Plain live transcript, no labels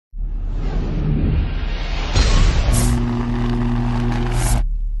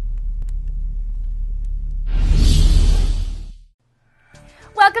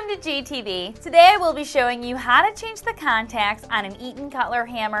GalcoTV. Today I will be showing you how to change the contacts on an Eaton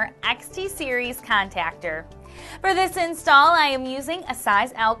Cutler-Hammer XT Series contactor. For this install, I am using a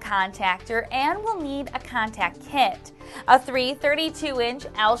size L contactor and will need a contact kit, a 3/32-inch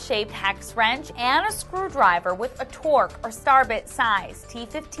L-shaped hex wrench, and a screwdriver with a torque or star bit size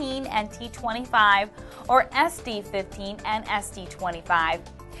T15 and T25 or SD15 and SD25.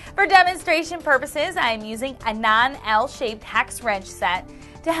 For demonstration purposes, I am using a non-L-shaped hex wrench set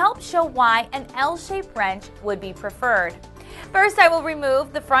to help show why an L-shaped wrench would be preferred. First, I will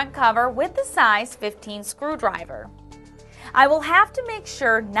remove the front cover with the size 15 screwdriver. I will have to make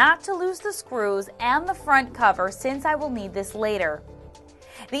sure not to lose the screws and the front cover since I will need this later.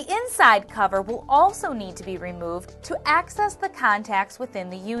 The inside cover will also need to be removed to access the contacts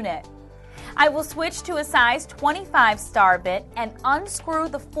within the unit. I will switch to a size 25 star bit and unscrew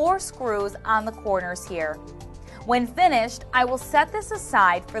the 4 screws on the corners here. When finished, I will set this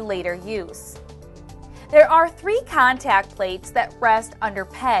aside for later use. There are 3 contact plates that rest under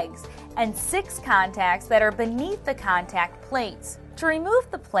pegs and 6 contacts that are beneath the contact plates. To remove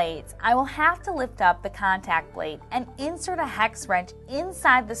the plates, I will have to lift up the contact plate and insert a hex wrench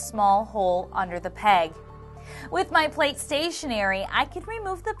inside the small hole under the peg. With my plate stationary, I can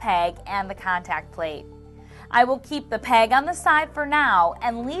remove the peg and the contact plate. I will keep the peg on the side for now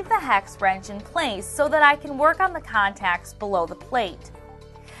and leave the hex wrench in place so that I can work on the contacts below the plate.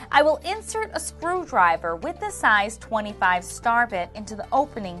 I will insert a screwdriver with the size 25 star bit into the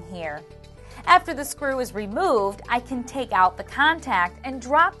opening here. After the screw is removed, I can take out the contact and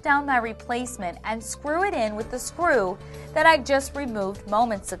drop down my replacement and screw it in with the screw that I just removed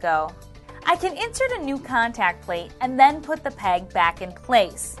moments ago. I can insert a new contact plate and then put the peg back in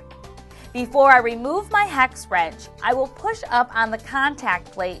place. Before I remove my hex wrench, I will push up on the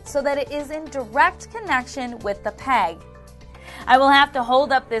contact plate so that it is in direct connection with the peg. I will have to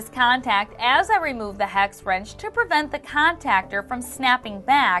hold up this contact as I remove the hex wrench to prevent the contactor from snapping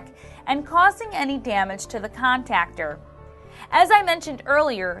back and causing any damage to the contactor. As I mentioned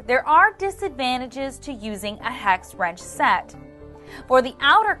earlier, there are disadvantages to using a hex wrench set. For the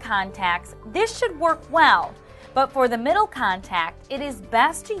outer contacts, this should work well, but for the middle contact, it is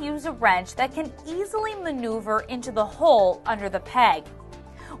best to use a wrench that can easily maneuver into the hole under the peg.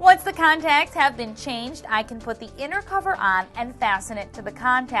 Once the contacts have been changed, I can put the inner cover on and fasten it to the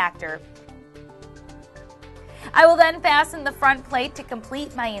contactor. I will then fasten the front plate to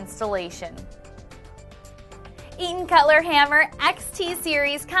complete my installation. Eaton Cutler-Hammer XT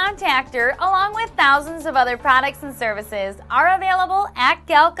Series contactor, along with thousands of other products and services, are available at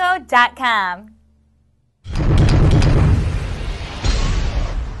Galco.com.